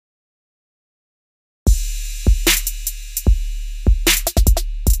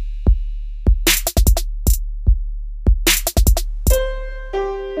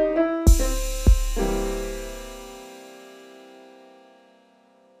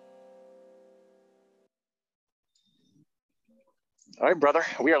All right, brother,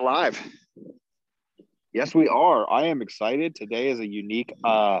 we are live. Yes, we are. I am excited. Today is a unique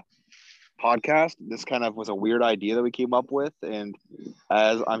podcast. This kind of was a weird idea that we came up with. And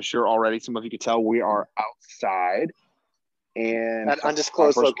as I'm sure already some of you could tell, we are outside and At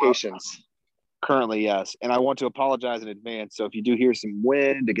undisclosed locations. Currently, yes. And I want to apologize in advance. So if you do hear some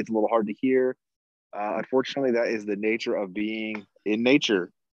wind, it gets a little hard to hear. Unfortunately, that is the nature of being in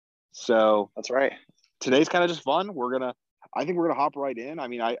nature. So That's right. Today's kind of just fun. I think we're gonna hop right in. I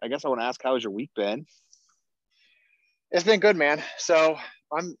mean, I guess I want to ask, how has your week been? It's been good, man. So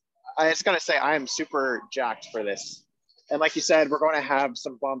I just gotta say I am super jacked for this. And like you said, we're going to have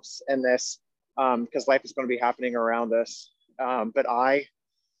some bumps in this because life is going to be happening around us. But I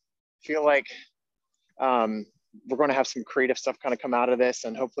feel like we're going to have some creative stuff kind of come out of this,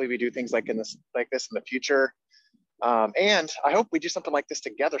 and hopefully we do things like this in the future. And I hope we do something like this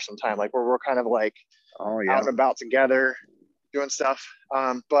together sometime, like where we're kind of like out and about together doing stuff.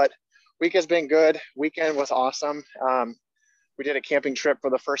 But week has been good. Weekend was awesome. We did a camping trip for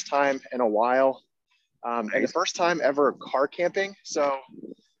the first time in a while, and the first time ever car camping. So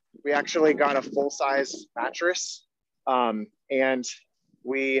we actually got a full-size mattress, and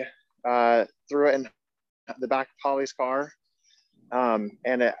we threw it in the back of Holly's car.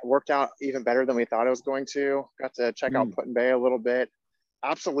 And it worked out even better than we thought it was going to. Got to check out Put-in-Bay a little bit.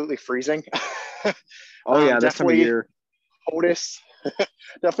 Absolutely freezing. This time of year. Coldest,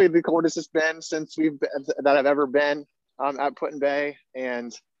 definitely the coldest it's been since that I've ever been at Put-in-Bay,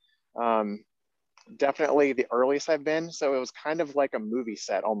 and definitely the earliest I've been. So it was kind of like a movie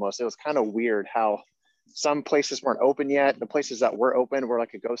set almost. It was kind of weird how some places weren't open yet. The places that were open were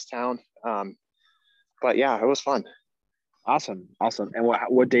like a ghost town. But yeah, it was fun. Awesome. And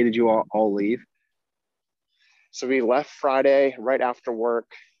what day did you all leave? So we left Friday right after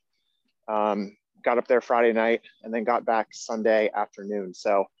work. Got up there Friday night and then got back Sunday afternoon.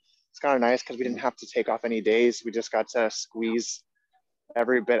 So it's kind of nice because we didn't have to take off any days. We just got to squeeze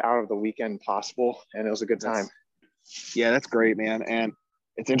every bit out of the weekend possible, and it was a good time. That's great, man. And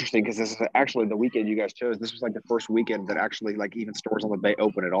it's interesting because this is actually the weekend you guys chose. This was like the first weekend that actually like even stores on the bay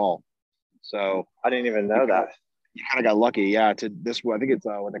open at all. So I didn't even know that. You kind of got lucky. Yeah. To this one, I think it's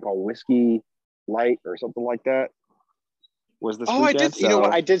what they call Whiskey Light or something like that. Was this weekend? I did. You know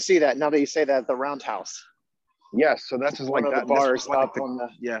what? I did see that. Now that you say that, the Roundhouse. Yes. So that's just one like of that. The bars up on the.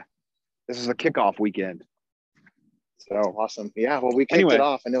 Yeah. This is a kickoff weekend. So awesome. Yeah. Well, we kicked it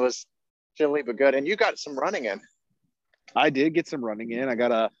off, and it was chilly but good. And you got some running in. I did get some running in. I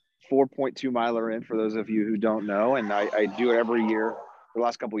got a 4.2 miler in for those of you who don't know, and I do it every year for the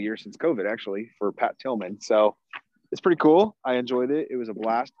last couple of years since COVID, actually, for Pat Tillman. So it's pretty cool. I enjoyed it. It was a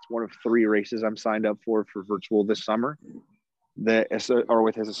blast. It's one of 3 races I'm signed up for virtual this summer or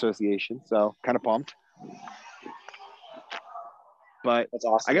with his association. So kind of pumped. But that's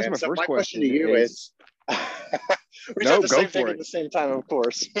awesome. I guess my question to you is we said the same thing at the same time, of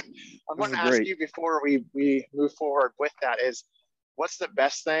course. I'm going to ask you before we move forward with that is, what's the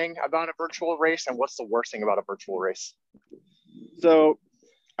best thing about a virtual race and what's the worst thing about a virtual race? So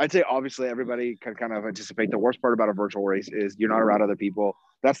I'd say obviously everybody can kind of anticipate the worst part about a virtual race is you're not around other people.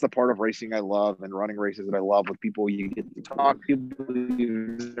 That's the part of racing I love and running races that I love, with people you get to talk to, people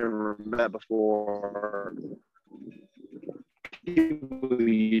you've never met before, people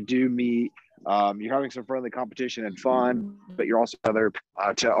you do meet. You're having some friendly competition and fun, but you're also other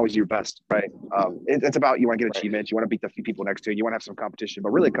to always do your best, right? It's about, you want to get achievements, you want to beat the few people next to you, you want to have some competition,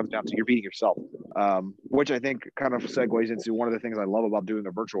 but really it comes down to you're beating yourself, which I think kind of segues into one of the things I love about doing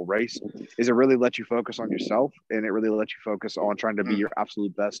a virtual race is it really lets you focus on yourself, and it really lets you focus on trying to be your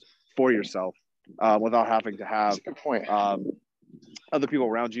absolute best for yourself without having to have other people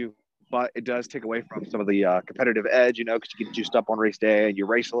around you. But it does take away from some of the competitive edge, because you get juiced up on race day and you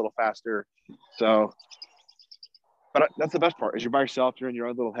race a little faster. So, but that's the best part is you're by yourself, you're in your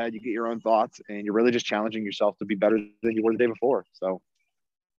own little head, you get your own thoughts, and you're really just challenging yourself to be better than you were the day before. So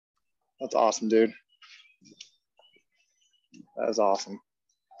that's awesome, dude. That is awesome.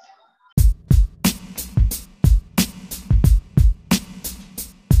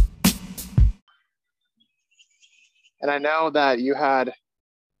 And I know that you had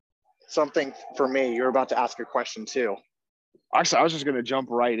something for me. You're about to ask a question too. Actually, I was just going to jump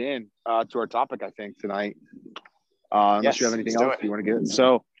right in to our topic, I think, tonight. Unless you have anything else you want to get.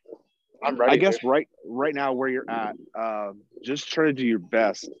 So I'm ready. I guess right now where you're at, just try to do your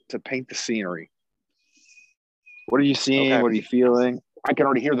best to paint the scenery. What are you seeing? Okay. What are you feeling? I can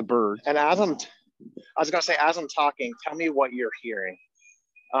already hear the birds. And as I'm talking, tell me what you're hearing.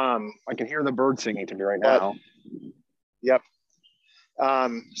 I can hear the birds singing to me right now. Yep.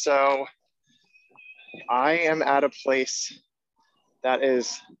 So I am at a place that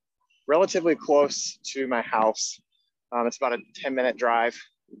is relatively close to my house. It's about a 10-minute drive.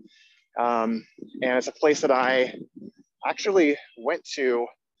 And it's a place that I actually went to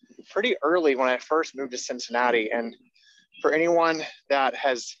pretty early when I first moved to Cincinnati. And for anyone that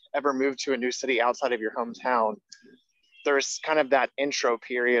has ever moved to a new city outside of your hometown, there's kind of that intro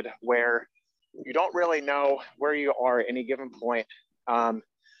period where you don't really know where you are at any given point.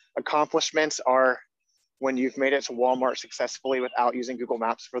 Accomplishments are when you've made it to Walmart successfully without using Google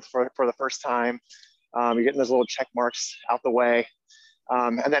Maps for the first time. You're getting those little check marks out the way.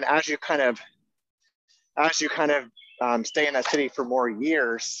 And then as you kind of stay in that city for more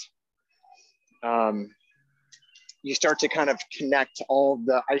years, you start to kind of connect all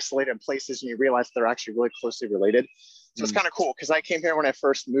the isolated places and you realize they're actually really closely related. So it's kind of cool because I came here when I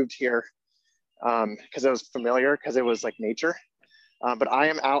first moved here because it was familiar, because it was like nature. But I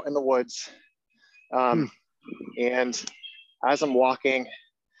am out in the woods. And as I'm walking,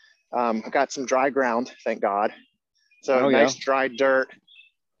 I've got some dry ground, thank God. So nice dry dirt,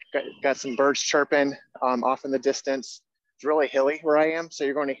 got some birds chirping off in the distance. It's really hilly where I am. So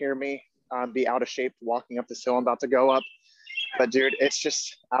you're going to hear me be out of shape walking up this hill I'm about to go up. But dude, it's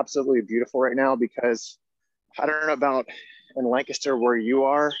just absolutely beautiful right now because I don't know about in Lancaster where you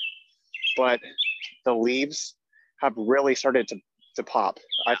are, but the leaves have really started to pop.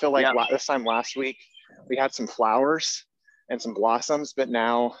 I feel like this time last week, we had some flowers and some blossoms, but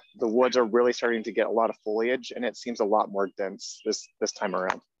now the woods are really starting to get a lot of foliage and it seems a lot more dense this time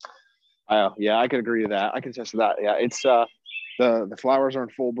around. Oh, yeah, I could agree to that. I can attest to that. Yeah, it's the flowers are in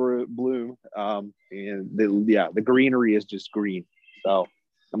full bloom, and the greenery is just green. So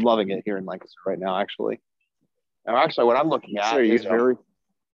I'm loving it here in Lancaster right now, actually. And actually, what I'm looking at is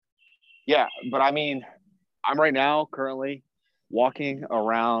but I mean, I'm right now currently walking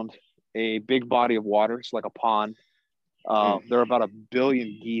around a big body of water. It's like a pond. There are about 1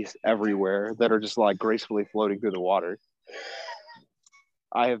 billion geese everywhere that are just like gracefully floating through the water.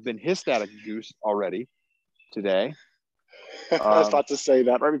 I have been hissed at a goose already today. I was about to say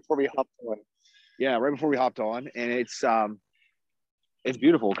that right before we hopped on. Yeah, right before we hopped on, and it's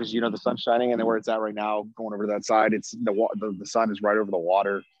beautiful because the sun's shining, and then where it's at right now, going over to that side, it's the sun is right over the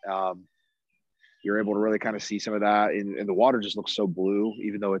water. You're able to really kind of see some of that, and the water just looks so blue,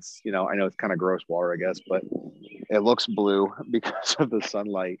 even though it's I know it's kind of gross water, I guess, but it looks blue because of the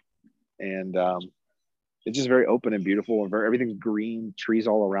sunlight, and it's just very open and beautiful, and everything's green, trees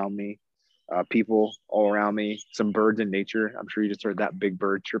all around me, people all around me, some birds in nature. I'm sure you just heard that big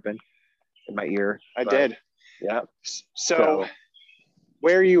bird chirping in my ear. I did. Yeah. So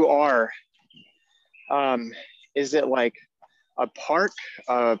where you are, is it like a park,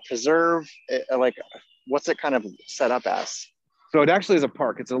 a preserve, like what's it kind of set up as? So it actually is a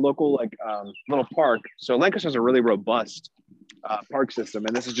park. It's a local little park. So Lancaster has a really robust park system,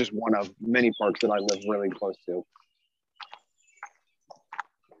 and this is just one of many parks that I live really close to.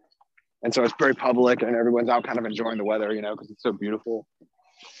 And so it's very public, and everyone's out kind of enjoying the weather, because it's so beautiful.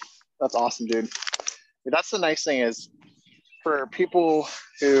 That's awesome, dude. That's the nice thing is for people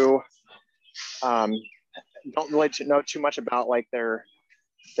who don't really know too much about like their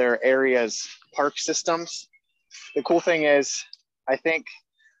area's park systems. The cool thing is, I think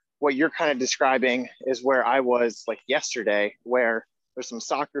what you're kind of describing is where I was like yesterday, where there's some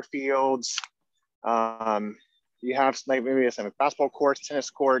soccer fields. You have maybe some basketball courts,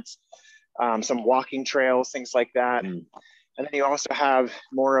 tennis courts, some walking trails, things like that. And then you also have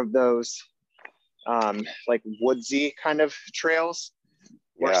more of those like woodsy kind of trails.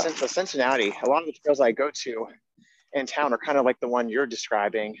 Where Cincinnati, a lot of the trails I go to in town are kind of like the one you're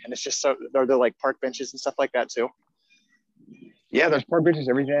describing. And it's just they're like park benches and stuff like that too. Yeah, there's park benches,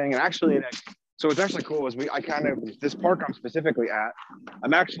 everything. And actually, so what's actually cool is this park I'm specifically at,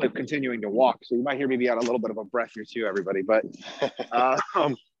 I'm actually continuing to walk. So you might hear me be out a little bit of a breath here too, everybody. But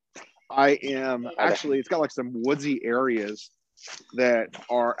I am actually, it's got like some woodsy areas that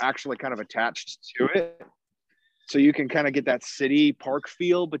are actually kind of attached to it. So you can kind of get that city park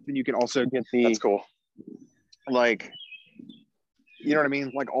feel, but then you can also get that's cool. Like, you know what I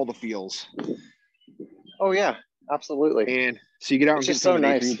mean? Like all the feels. Oh yeah, absolutely. And so you get out and just so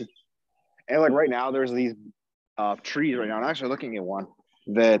nice. And like right now, there's these trees right now. I'm actually looking at one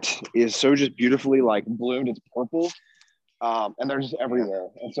that is so just beautifully like bloomed. It's purple. And they're just everywhere.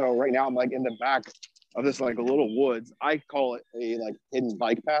 And so right now I'm like in the back of this like a little woods. I call it a like hidden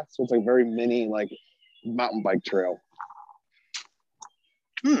bike path. So it's like very mini like mountain bike trail.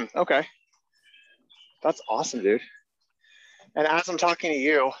 Okay. That's awesome, dude. And as I'm talking to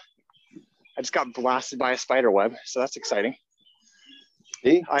you, I just got blasted by a spider web. So that's exciting.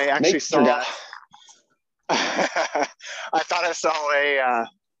 See? I actually saw I thought I saw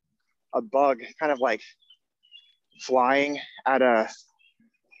a bug kind of like flying at a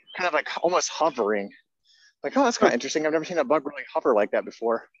kind of like almost hovering. Like, oh, that's kind of interesting. I've never seen a bug really hover like that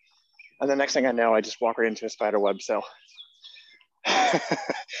before. And the next thing I know, I just walk right into a spider web. So,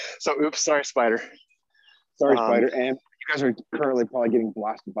 so oops, sorry, spider. Sorry, spider. And you guys are currently probably getting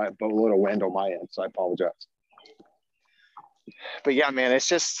blasted by a boatload of wind on my end, so I apologize. But yeah, man,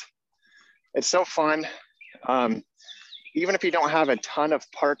 it's so fun. Even if you don't have a ton of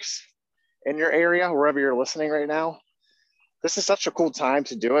parks in your area, wherever you're listening right now, this is such a cool time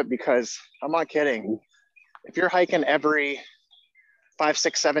to do it because I'm not kidding. If you're hiking every 5,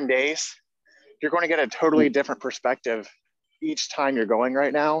 6, 7 days, you're going to get a totally different perspective each time you're going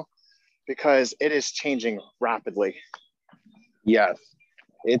right now because it is changing rapidly. Yes.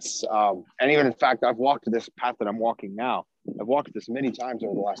 It's, and even in fact, I've walked this path that I'm walking now. I've walked this many times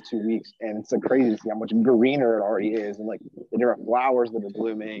over the last 2 weeks, and it's like crazy to see how much greener it already is, and like the different flowers that are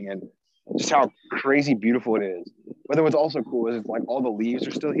blooming, and just how crazy beautiful it is. But then what's also cool is it's like all the leaves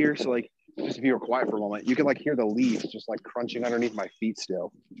are still here. So like, just if you were quiet for a moment, you can like hear the leaves just like crunching underneath my feet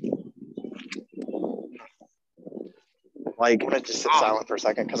still. Like, I'm gonna just sit silent for a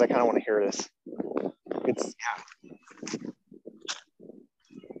second because I kind of want to hear this. It's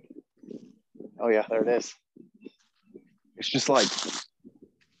Oh yeah, there it is. It's just like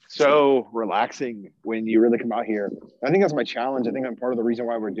so relaxing when you really come out here. I think that's my challenge. I think I'm part of the reason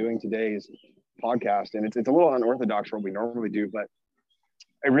why we're doing today's podcast, and it's a little unorthodox from what we normally do, but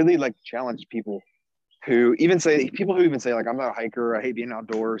I really like challenge people who even say like I'm not a hiker, I hate being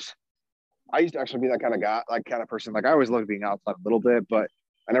outdoors. I used to actually be that kind of guy, like kind of person. Like I always loved being outside a little bit, but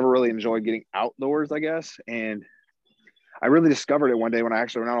I never really enjoyed getting outdoors, I guess. And I really discovered it one day when I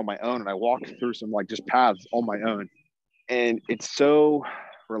actually went out on my own and I walked through some like just paths on my own. And it's so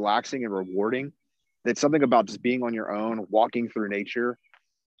relaxing and rewarding that something about just being on your own, walking through nature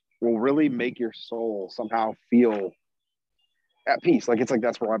will really make your soul somehow feel at peace. Like it's like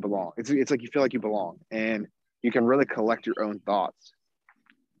that's where I belong. It's like you feel like you belong and you can really collect your own thoughts.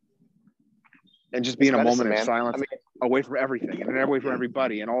 And just be in a moment of silence, away from everything and away from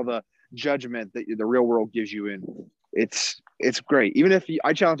everybody and all the judgment that the real world gives you. And it's great. Even if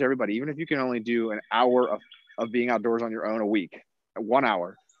I challenge everybody, even if you can only do an hour of being outdoors on your own a week, 1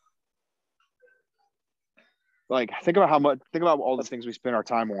 hour. Like think about all the things we spend our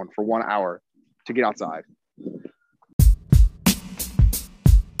time on for 1 hour to get outside.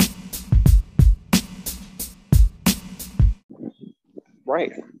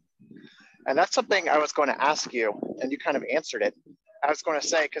 Right. And that's something I was going to ask you, and you kind of answered it. I was going to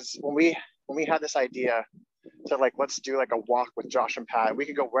say, because when we had this idea to like, let's do like a walk with Josh and Pat, we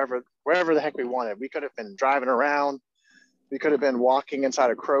could go wherever the heck we wanted. We could have been driving around. We could have been walking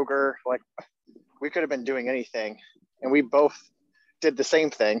inside a Kroger. Like we could have been doing anything. And we both did the same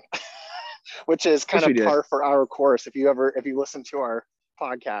thing, which is kind of par for our course. If you listen to our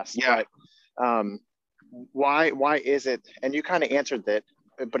podcast, yeah. But why is it? And you kind of answered that.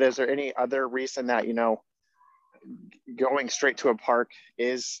 But is there any other reason that, going straight to a park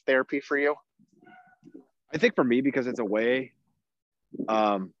is therapy for you? I think for me, because it's a way,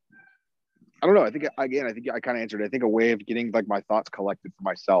 I don't know. I think I kind of answered it. I think a way of getting like my thoughts collected for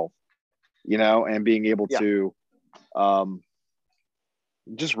myself, and being able to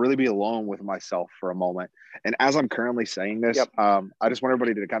just really be alone with myself for a moment. And as I'm currently saying this, I just want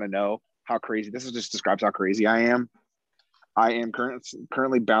everybody to kind of know how crazy this is. Just describes how crazy I am. I am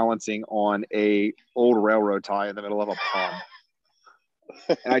currently balancing on a old railroad tie in the middle of a pond.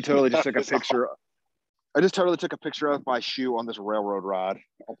 And I totally just took a picture. I just totally took a picture of my shoe on this railroad rod.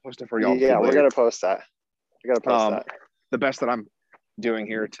 I'll post it for y'all. Yeah, we're going to post that. We got to post that. The best that I'm doing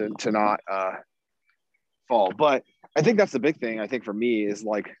here to not fall. But I think that's the big thing. I think for me is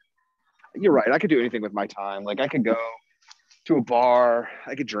like, you're right. I could do anything with my time. Like I could go to a bar.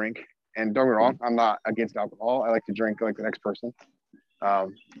 I could drink. And don't get me wrong, I'm not against alcohol. I like to drink like the next person. I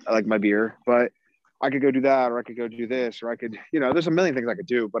like my beer, but I could go do that, or I could go do this, or I could, there's a million things I could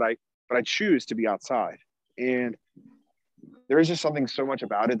do, but I choose to be outside. And there is just something so much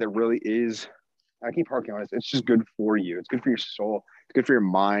about it that really is, I keep harking on it. It's just good for you. It's good for your soul. It's good for your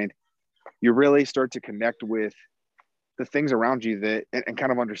mind. You really start to connect with the things around you that, and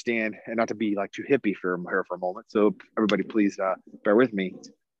kind of understand, and not to be like too hippie for a moment. So everybody please bear with me.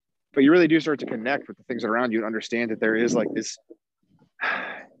 But you really do start to connect with the things around you and understand that there is like this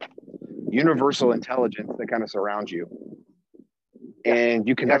universal intelligence that kind of surrounds you. And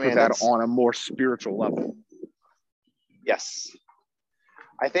you connect with that on a more spiritual level. Yes.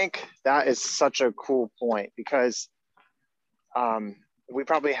 I think that is such a cool point because we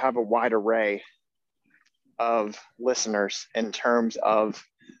probably have a wide array of listeners in terms of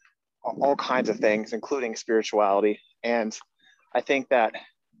all kinds of things, including spirituality. And I think that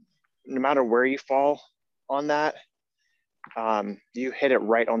no matter where you fall on that, you hit it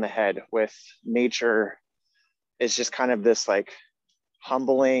right on the head with nature. Is just kind of this like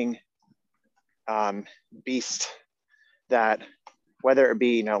humbling beast that, whether it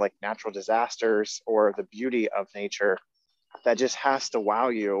be, you know, like natural disasters or the beauty of nature, that just has to wow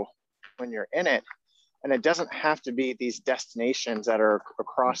you when you're in it. And it doesn't have to be these destinations that are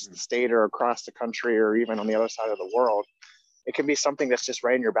across the state or across the country or even on the other side of the world. It can be something that's just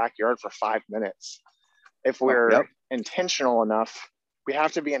right in your backyard for 5 minutes. If we're intentional enough, we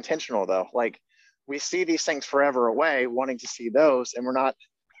have to be intentional though. Like, we see these things forever away, wanting to see those, and we're not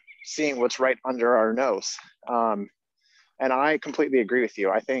seeing what's right under our nose. And I completely agree with you.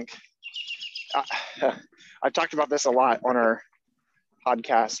 I think I've talked about this a lot on our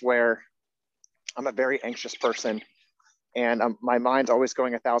podcast, where I'm a very anxious person, and my mind's always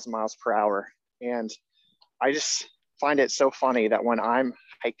going 1,000 miles per hour. And I just find it so funny that when I'm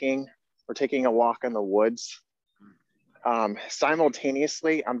hiking or taking a walk in the woods,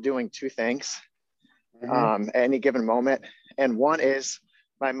 simultaneously, I'm doing two things at any given moment. And one is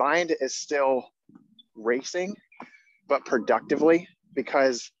my mind is still racing, but productively,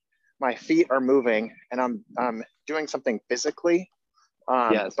 because my feet are moving and I'm doing something physically.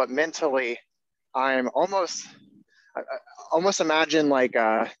 But mentally, I'm almost imagine like,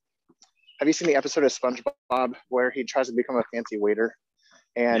 have you seen the episode of SpongeBob where he tries to become a fancy waiter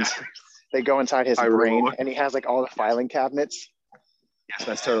and they go inside his brain and he has like all the filing cabinets? Yes,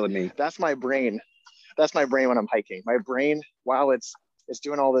 that's totally me. That's my brain. That's my brain when I'm hiking. My brain, while it's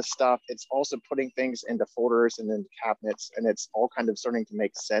doing all this stuff, it's also putting things into folders and into cabinets, and it's all kind of starting to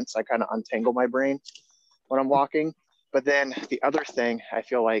make sense. I kind of untangle my brain when I'm walking. But then the other thing I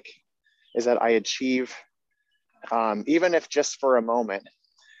feel like is that I achieve, even if just for a moment,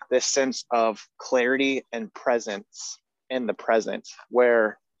 this sense of clarity and presence in the present,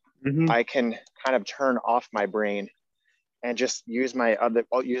 where I can kind of turn off my brain and just use my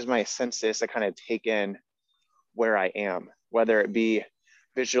senses to kind of take in where I am, whether it be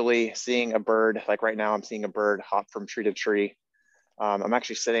visually seeing a bird. Like right now I'm seeing a bird hop from tree to tree. I'm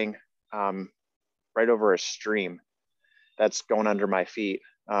actually sitting right over a stream that's going under my feet.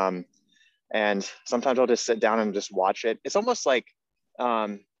 And sometimes I'll just sit down and just watch it. It's almost like,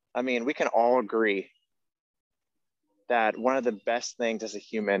 I mean, we can all agree that one of the best things as a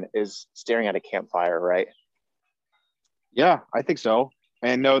human is staring at a campfire, right? Yeah, I think so.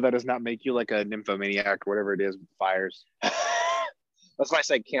 And no, that does not make you like a nymphomaniac or whatever it is with fires. That's why I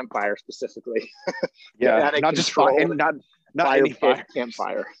said campfire specifically. Yeah, not just fire, and not any fire.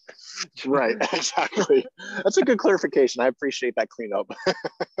 Campfire. Right, exactly. That's a good clarification. I appreciate that cleanup.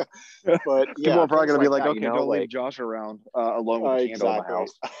 But yeah, people are probably gonna be like, that, okay, don't leave Josh around alone with a candle in the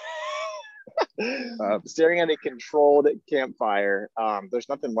house. Staring at a controlled campfire, there's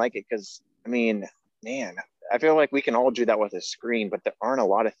nothing like it, because I mean, man, I feel like we can all do that with a screen, but there aren't a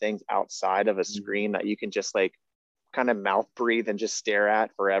lot of things outside of a screen that you can just like kind of mouth breathe and just stare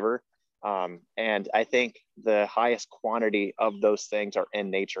at forever. And I think the highest quantity of those things are in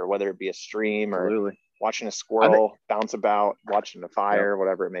nature, whether it be a stream or watching a squirrel bounce about, watching a fire,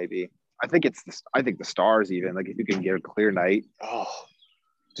 whatever it may be. I think the stars, even like if you can get a clear night,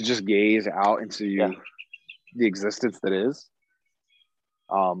 to just gaze out into the existence that is.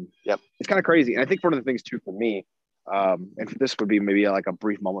 It's kind of crazy. And I think one of the things too for me, and this would be maybe like a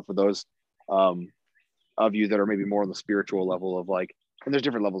brief moment for those of you that are maybe more on the spiritual level of like, and there's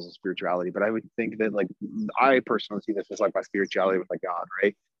different levels of spirituality, but I would think that like, I personally see this as like my spirituality with like God,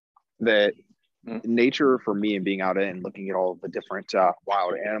 right? That nature for me and being out and looking at all the different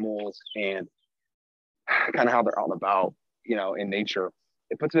wild animals and kind of how they're all about, you know, in nature,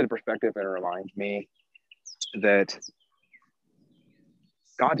 it puts it in perspective and it reminds me that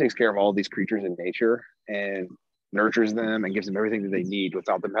God takes care of all of these creatures in nature and nurtures them and gives them everything that they need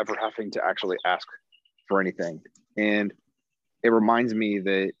without them ever having to actually ask for anything. And it reminds me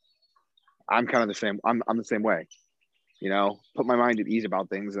that I'm kind of the same. I'm the same way, you know, put my mind at ease about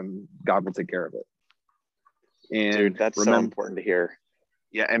things and God will take care of it. And dude, that's so important to hear.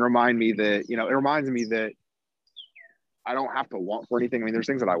 Yeah. And remind me that, you know, it reminds me that I don't have to want for anything. I mean, there's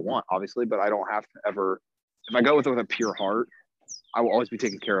things that I want, obviously, but I don't have to ever, if I go with a pure heart, I will always be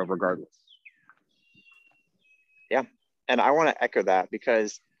taken care of regardless. Yeah. And I want to echo that,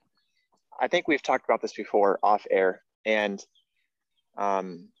 because I think we've talked about this before off air, and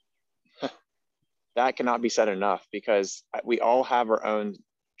that cannot be said enough, because we all have our own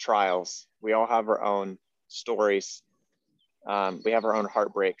trials. We all have our own stories. We have our own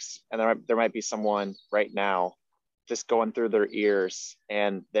heartbreaks, and there might be someone right now just going through their ears,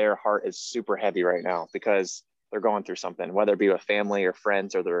 and their heart is super heavy right now because they're going through something, whether it be with family or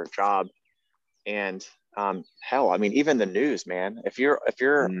friends or their job. And hell, I mean, even the news, man. If you're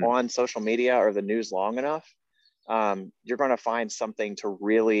on social media or the news long enough, you're going to find something to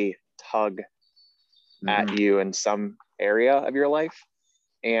really tug at you in some area of your life.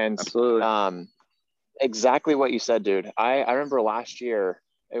 And Absolutely. Exactly what you said, dude. I remember last year,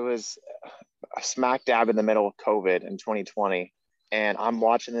 it was smack dab in the middle of COVID in 2020. And I'm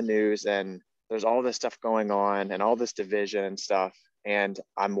watching the news, and there's all this stuff going on and all this division and stuff. And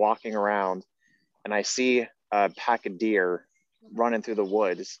I'm walking around, and I see a pack of deer running through the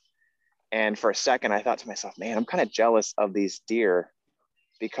woods. And for a second, I thought to myself, man, I'm kind of jealous of these deer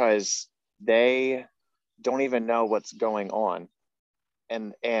because they don't even know what's going on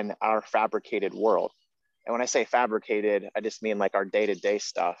in our fabricated world. And when I say fabricated, I just mean like our day-to-day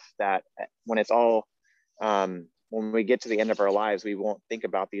stuff that when it's all, when we get to the end of our lives, we won't think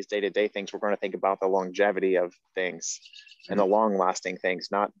about these day-to-day things. We're going to think about the longevity of things and the long-lasting things,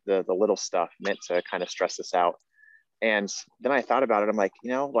 not the little stuff meant to kind of stress us out. And then I thought about it. I'm like,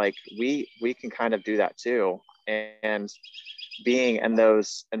 like we can kind of do that too. And being in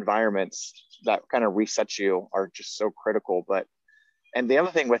those environments that kind of reset you are just so critical. But and the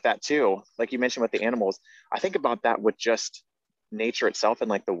other thing with that too, like you mentioned with the animals, I think about that with just nature itself and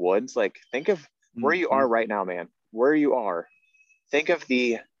like the woods. Like think of where you are right now, man, where you are. Think of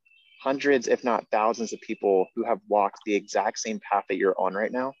the hundreds, if not thousands of people who have walked the exact same path that you're on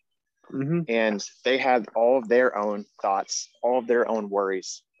right now. And they have all of their own thoughts, all of their own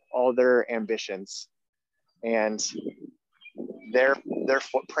worries, all their ambitions, and their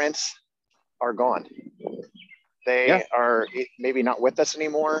footprints are gone. They are maybe not with us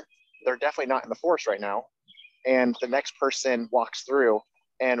anymore. They're definitely not in the forest right now. And the next person walks through,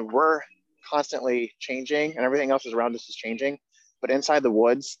 and we're constantly changing, and everything else around us is changing. But inside the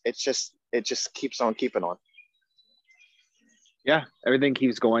woods, it just keeps on keeping on. Yeah, everything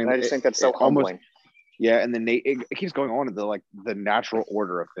keeps going. And I just think that's so humbling. And then it keeps going on in the natural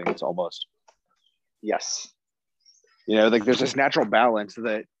order of things almost. Yes. Like there's this natural balance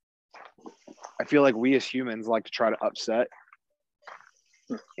that I feel like we as humans like to try to upset,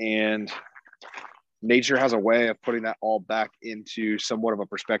 and nature has a way of putting that all back into somewhat of a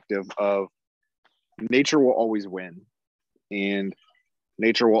perspective of nature will always win and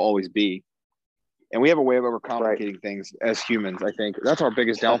nature will always be. And we have a way of overcomplicating things as humans. I think that's our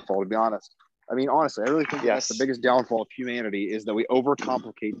biggest downfall, to be honest. I mean, honestly, I really think that's the biggest downfall of humanity is that we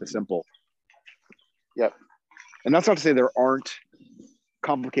overcomplicate the simple. Yep. And that's not to say there aren't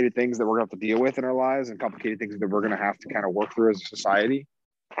complicated things that we're going to have to deal with in our lives and complicated things that we're going to have to kind of work through as a society,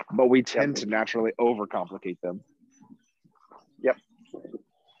 but we tend to naturally overcomplicate them. Yep.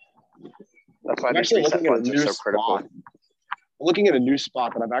 That's why I'm actually looking at a new so spot. Looking at a new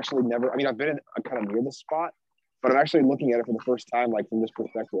spot that I've actually never, I've been kind of near the spot, but I'm actually looking at it for the first time, like from this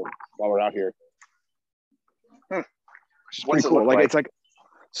perspective while we're out here. Which is pretty cool. Like it's like,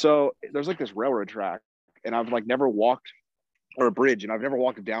 so there's like this railroad track, and I've like never walked, or a bridge, and I've never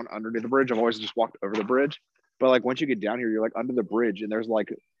walked down underneath the bridge. I've always just walked over the bridge. But like once you get down here, you're like under the bridge, and there's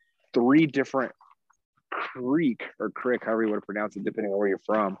like 3 different creek, however you want to pronounce it, depending on where you're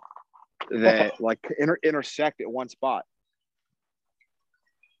from, that like intersect at one spot.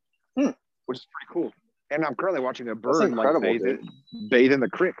 Which is pretty cool. And I'm currently watching a bird like bathe in the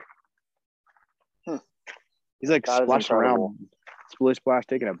creek. He's like splashing around, splish splash,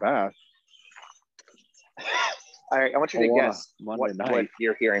 taking a bath. All right, I want you to guess what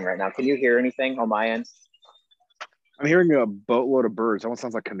you're hearing right now. Can you hear anything on my end? I'm hearing a boatload of birds. That one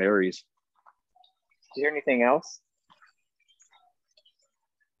sounds like canaries. Do you hear anything else?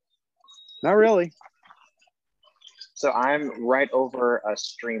 Not really. So I'm right over a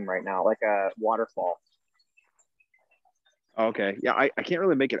stream right now, like a waterfall. Okay. Yeah, I can't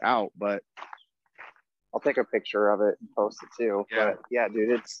really make it out, but I'll take a picture of it and post it too. Yeah. But yeah, dude,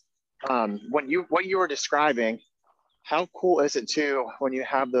 it's what you were describing, how cool is it too when you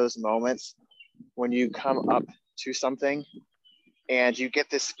have those moments when you come up to something and you get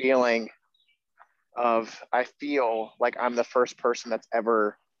this feeling of, I feel like I'm the first person that's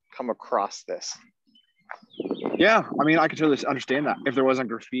ever come across this. Yeah, I mean, I could totally understand that if there wasn't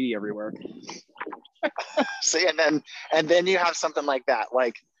graffiti everywhere. See, and then you have something like that,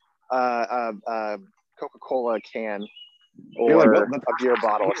 like Coca-Cola can or a beer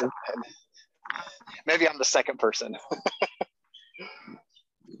bottle or something. Maybe I'm the second person.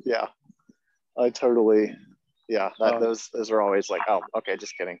 Yeah, I totally. Yeah, those are always like, oh, okay,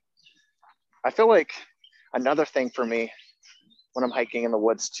 just kidding. I feel like another thing for me when I'm hiking in the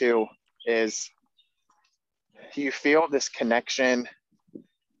woods too, is you feel this connection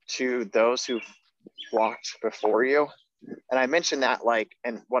to those who've walked before you. And I mentioned that, like,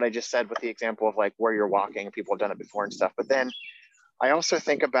 and what I just said with the example of like where you're walking and people have done it before and stuff. But then I also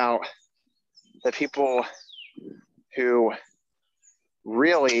think about the people who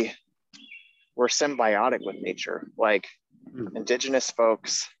really were symbiotic with nature, like indigenous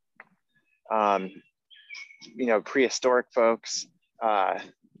folks, you know, prehistoric folks,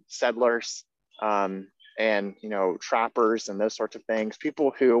 settlers, and, you know, trappers and those sorts of things,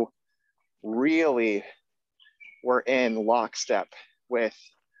 people who really were in lockstep with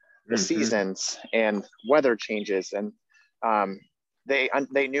the seasons and weather changes. And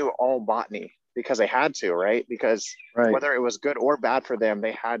they knew all botany because they had to, right? Because whether it was good or bad for them,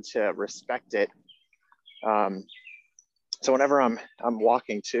 they had to respect it. So whenever I'm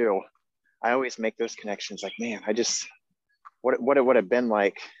walking too, I always make those connections. Like, man, I just, what it would have been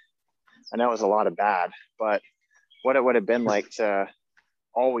like. I know it was a lot of bad, but what it would have been like to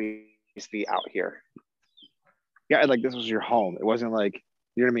always be out here. Yeah, like this was your home. It wasn't like,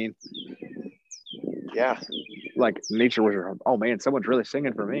 you know what I mean? Yeah. Like nature was your home. Oh man, someone's really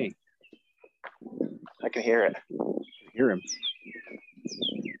singing for me. I can hear it. Hear him.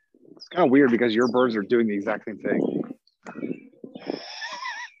 It's kind of weird because your birds are doing the exact same thing.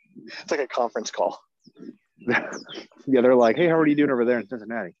 It's like a conference call. Yeah, they're like, hey, how are you doing over there in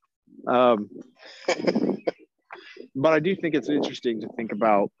Cincinnati? But I do think it's interesting to think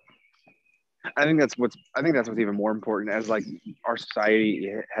about. I think that's what's even more important as like our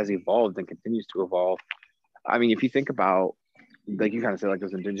society has evolved and continues to evolve. I mean, if you think about, like you kind of said, like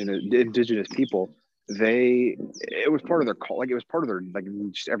those indigenous people, it was part of their like it was part of their like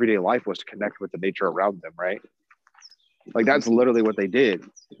just everyday life was to connect with the nature around them, right? Like that's literally what they did.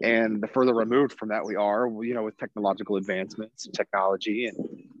 And the further removed from that we are, you know, with technological advancements, technology, and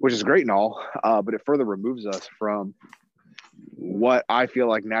which is great and all, but it further removes us from what I feel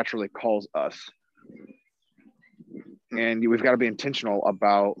like naturally calls us. And we've got to be intentional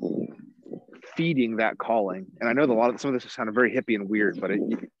about feeding that calling. And I know that some of this is kind of very hippie and weird, but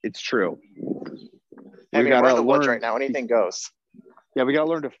it's true. I mean, we're in the woods right now. Anything goes. Yeah, we got to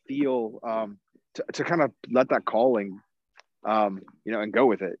learn to feel, to kind of let that calling, you know, and go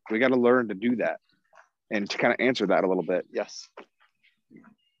with it. We got to learn to do that and to kind of answer that a little bit. Yes,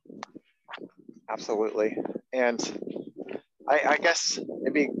 absolutely. And I guess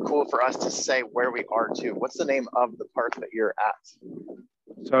it'd be cool for us to say where we are too. What's the name of the park that you're at?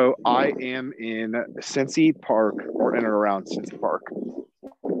 So I am in Cincy Park, or in and around Cincy Park,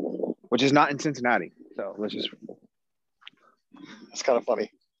 which is not in Cincinnati. So it's kind of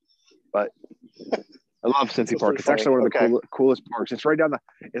funny, but I love Cincy Park. It's actually one of the coolest parks. It's right down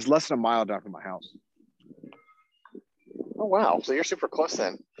it's less than a mile down from my house. Oh wow! So you're super close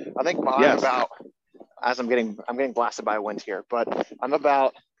then. I think I'm about, as I'm getting blasted by wind here, but I'm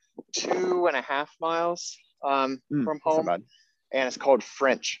about 2.5 miles from home, and it's called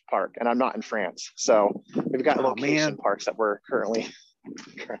French Park, and I'm not in France, so we've got location parks that we're currently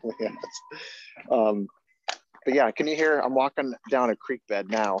at. But yeah, can you hear? I'm walking down a creek bed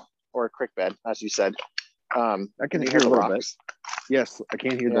now, or a creek bed, as you said. I can hear a little bit. Yes, I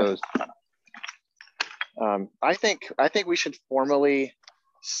can hear those. I think we should formally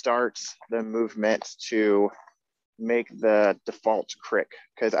start the movement to make the default crick,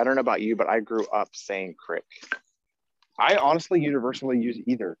 because I don't know about you, but I grew up saying crick. I honestly universally use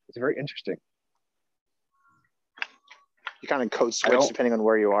either. It's very interesting. You kind of code switch depending on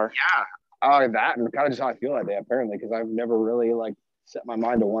where you are. Yeah, that and kind of just how I feel that day apparently, because I've never really like set my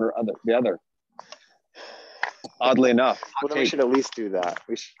mind to one or the other. Oddly enough. Well, then we should at least do that.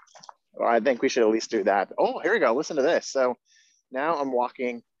 I think we should at least do that. Oh, here we go. Listen to this. So now I'm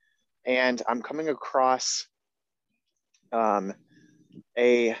walking and I'm coming across a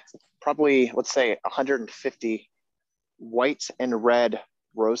probably, let's say 150 white and red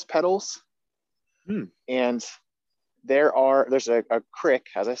rose petals. And there's a creek,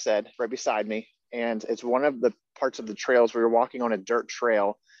 as I said, right beside me. And it's one of the parts of the trails where you're walking on a dirt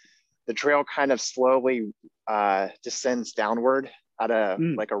trail. The trail kind of slowly descends downward at a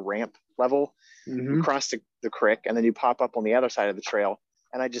like a ramp level. You cross the creek and then you pop up on the other side of the trail.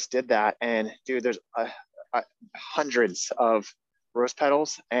 And I just did that. And dude, there's hundreds of rose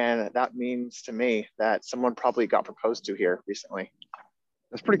petals. And that means to me that someone probably got proposed to here recently.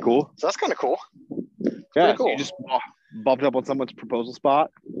 That's pretty cool. So that's kind of cool. Yeah, cool. So you just bumped up on someone's proposal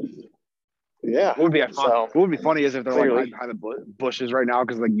spot. Yeah. What would be funny is if they're like behind the bushes right now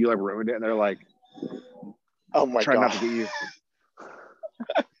because like you like ruined it and they're like, oh my trying God. not to get you.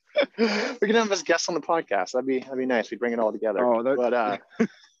 We can have him as guests on the podcast. That'd be nice. We'd bring it all together. Oh, But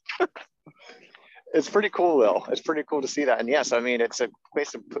it's pretty cool though. It's pretty cool to see that. And yes, I mean, it's a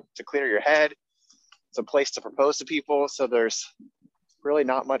place to clear your head. It's a place to propose to people. So there's really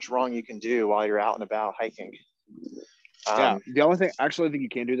not much wrong you can do while you're out and about hiking. Yeah. The only thing, actually, I think you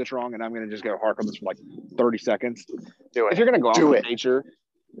can do this wrong, and I'm going to just go hark on this for like 30 seconds. Do it. If you're going to go out Do in it. nature,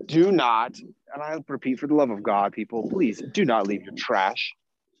 do not, and I repeat, for the love of God, people, please do not leave your trash.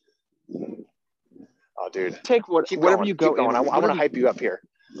 Oh, dude. Take whatever you go Keep going. in. I want to hype you up here.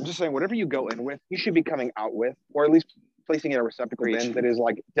 I'm just saying, whatever you go in with, you should be coming out with, or at least placing in a receptacle bin that is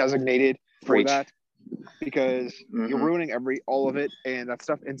like designated for that, because you're ruining all of it, and that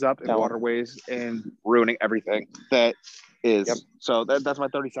stuff ends up in waterways and ruining everything that is. Yep. So that's my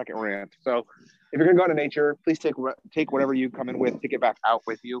 30-second rant. So if you're gonna go into nature, please take whatever you come in with, take it back out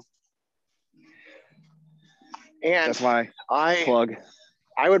with you. And that's my plug.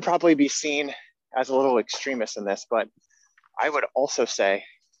 I would probably be seen as a little extremist in this, but I would also say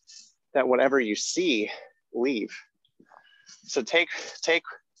that whatever you see, leave. So take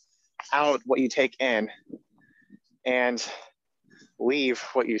out what you take in and leave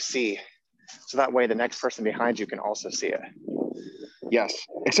what you see. So that way the next person behind you can also see it. Yes,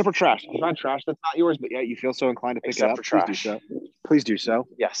 except for trash. If you find trash that's not yours, but yet you feel so inclined to pick it up, for trash. Please do so.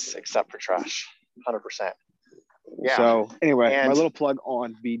 Yes, except for trash. 100%. Yeah. So anyway, my little plug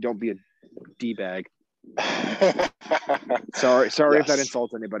on don't be a D-bag. Sorry yes. If that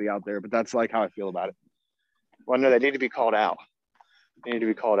insults anybody out there, but that's like how I feel about it. Well, no, they need to be called out.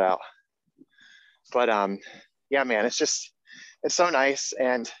 But yeah, man, it's so nice.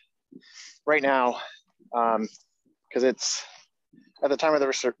 And right now, because it's at the time of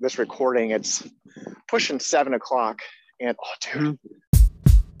this recording, it's pushing 7 o'clock, and oh, dude.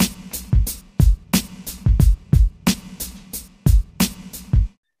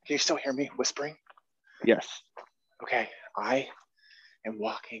 Can you still hear me whispering? Yes. Okay, I am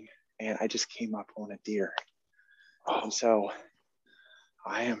walking, and I just came up on a deer. And so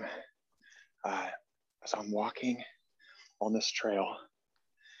I'm walking on this trail,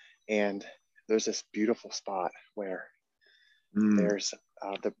 and there's this beautiful spot where there's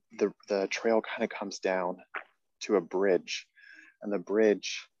the trail kind of comes down to a bridge, and the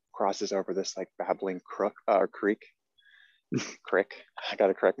bridge crosses over this like babbling creek. I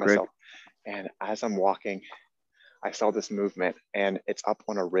gotta correct myself. And as I'm walking, I saw this movement, and it's up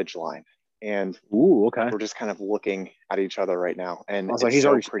on a ridge line. And we're just kind of looking at each other right now. And I was like, he's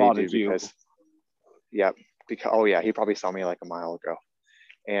already spotted you. He probably saw me like a mile ago.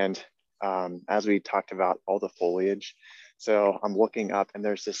 And as we talked about all the foliage, so I'm looking up, and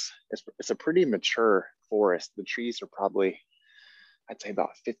there's this, it's a pretty mature forest. The trees are probably, I'd say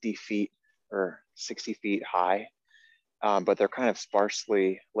about 50 feet or 60 feet high, but they're kind of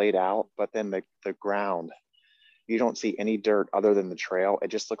sparsely laid out. But then the ground, you don't see any dirt other than the trail. It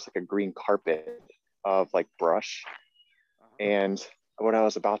just looks like a green carpet of like brush. And what I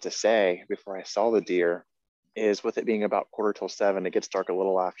was about to say before I saw the deer is, with it being about 7:15, it gets dark a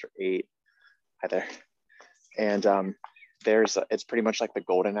little after 8. Hi there. And it's pretty much like the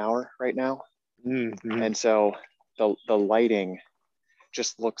golden hour right now. Mm-hmm. And so the lighting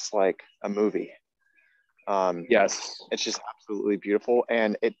just looks like a movie. Yes. It's just absolutely beautiful.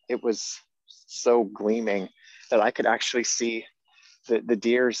 And it was so gleaming that I could actually see the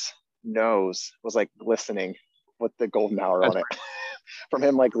deer's nose was like glistening with the golden hour on it from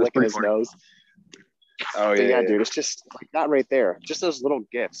him like licking his nose. Oh yeah, dude, it's just like that right there. Just those little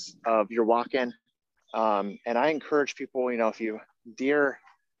gifts of you're walking. And I encourage people, if deer,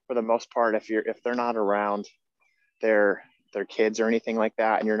 for the most part, if they're not around their kids or anything like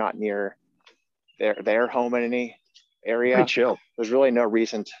that, and you're not near their home in any area, pretty chill. There's really no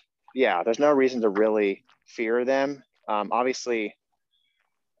reason to really fear them. Obviously,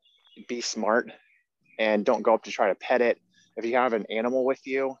 be smart and don't go up to try to pet it. If you have an animal with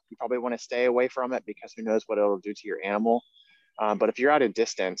you, you probably want to stay away from it, because who knows what it'll do to your animal. But if you're at a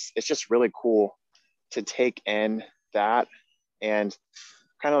distance, it's just really cool to take in that, and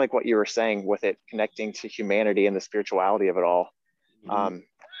kind of like what you were saying with it connecting to humanity and the spirituality of it all.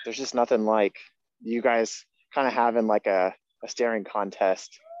 There's just nothing like you guys kind of having like a staring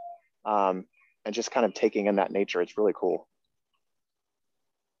contest, and just kind of taking in that nature. It's really cool.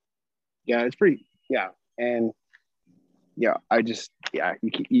 Yeah, it's pretty. Yeah, and yeah,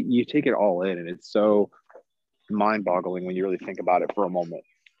 you take it all in, and it's so mind-boggling when you really think about it for a moment.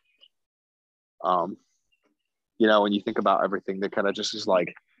 When you think about everything that kind of just is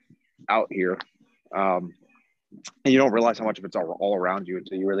like out here, and you don't realize how much of it's all around you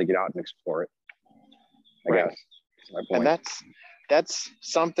until you really get out and explore it. I guess. And that's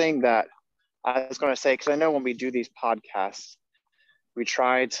something that I was going to say, because I know when we do these podcasts, we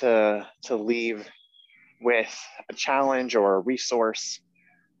try to leave with a challenge or a resource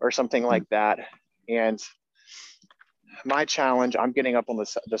or something like that. And my challenge, I'm getting up on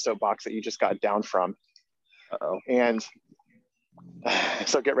the soapbox that you just got down from. Uh-oh. And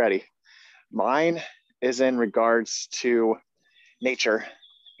so get ready. Mine is in regards to nature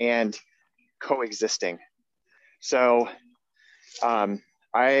and coexisting. So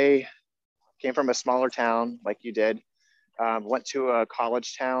I came from a smaller town like you did, went to a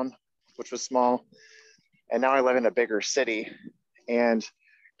college town, which was small. And now I live in a bigger city. And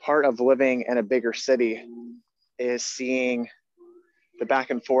part of living in a bigger city is seeing the back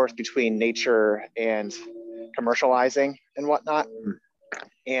and forth between nature and commercializing and whatnot,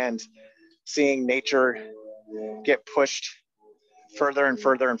 and seeing nature get pushed further and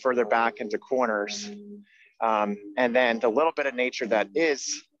further and further back into corners. And then the little bit of nature that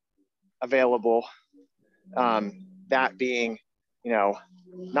is available, that being,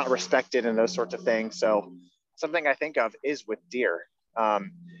 not respected and those sorts of things. So something I think of is with deer.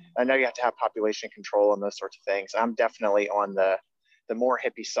 I know you have to have population control and those sorts of things. I'm definitely on the more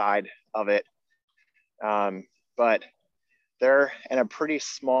hippie side of it. But they're in a pretty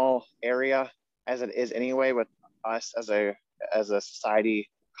small area as it is anyway, with us as a society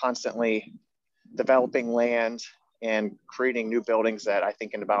constantly developing land and creating new buildings that I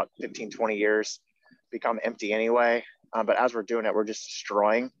think in about 15, 20 years become empty anyway. But as we're doing it, we're just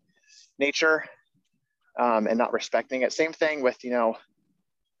destroying nature and not respecting it. Same thing with,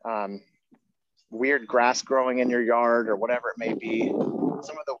 weird grass growing in your yard or whatever it may be.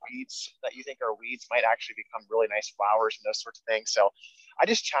 Some of the weeds that you think are weeds might actually become really nice flowers and those sorts of things. So I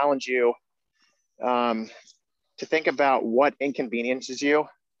just challenge you to think about what inconveniences you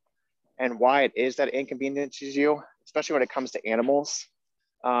and why it is that it inconveniences you, especially when it comes to animals,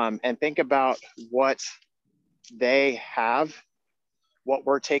 and think about what they have, what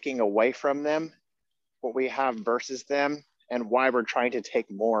we're taking away from them, what we have versus them, and why we're trying to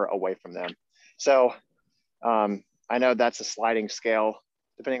take more away from them. So I know that's a sliding scale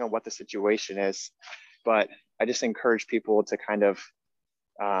depending on what the situation is, but I just encourage people to kind of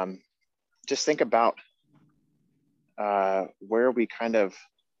just think about where we kind of,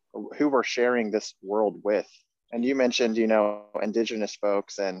 who we're sharing this world with. And you mentioned, indigenous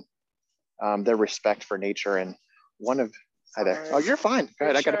folks and their respect for nature. And one of, hi there. Oh, you're fine. Go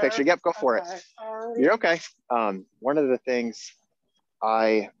ahead. I got a picture. Yep, go for it. You're okay. One of the things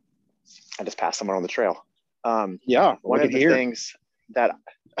I just passed someone on the trail. Yeah. One of the things that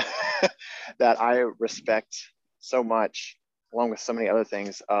that I respect so much, along with so many other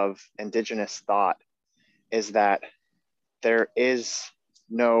things of indigenous thought, is that there is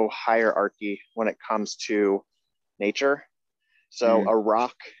no hierarchy when it comes to nature. So a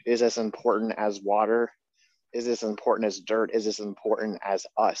rock is as important as water, is as important as dirt, is as important as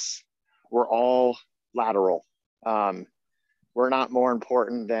us. We're all lateral. We're not more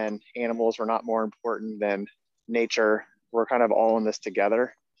important than animals. We're not more important than nature. We're kind of all in this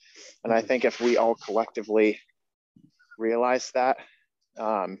together. And I think if we all collectively realize that,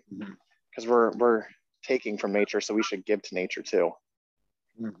 because we're taking from nature, so we should give to nature too.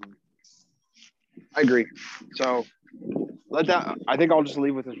 I agree. So I think I'll just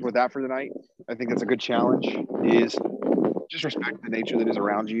leave with that for the night. I think that's a good challenge, is just respect the nature that is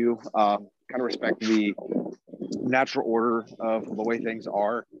around you. Kind of respect the natural order of the way things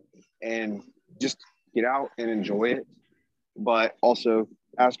are, and just get out and enjoy it. But also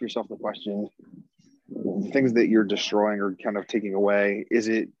ask yourself the question, the things that you're destroying or kind of taking away, is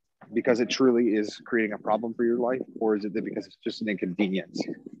it because it truly is creating a problem for your life, or is it that because it's just an inconvenience?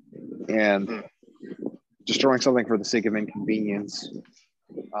 And destroying something for the sake of inconvenience,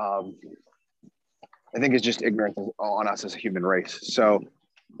 I think is just ignorant on us as a human race. So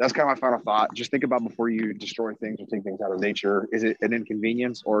that's kind of my final thought. Just think about, before you destroy things or take things out of nature, is it an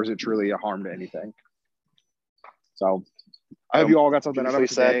inconvenience or is it truly a harm to anything? So I hope you all got something out of it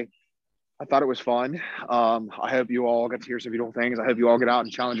today. I thought it was fun. I hope you all got to hear some beautiful things. I hope you all get out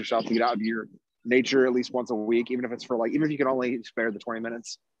and challenge yourself to get out of your nature at least once a week, even if it's for even if you can only spare the 20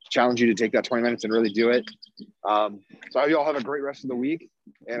 minutes, challenge you to take that 20 minutes and really do it. So I hope you all have a great rest of the week,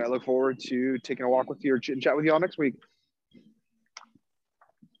 and I look forward to taking a walk with you or chit and chat with you all next week.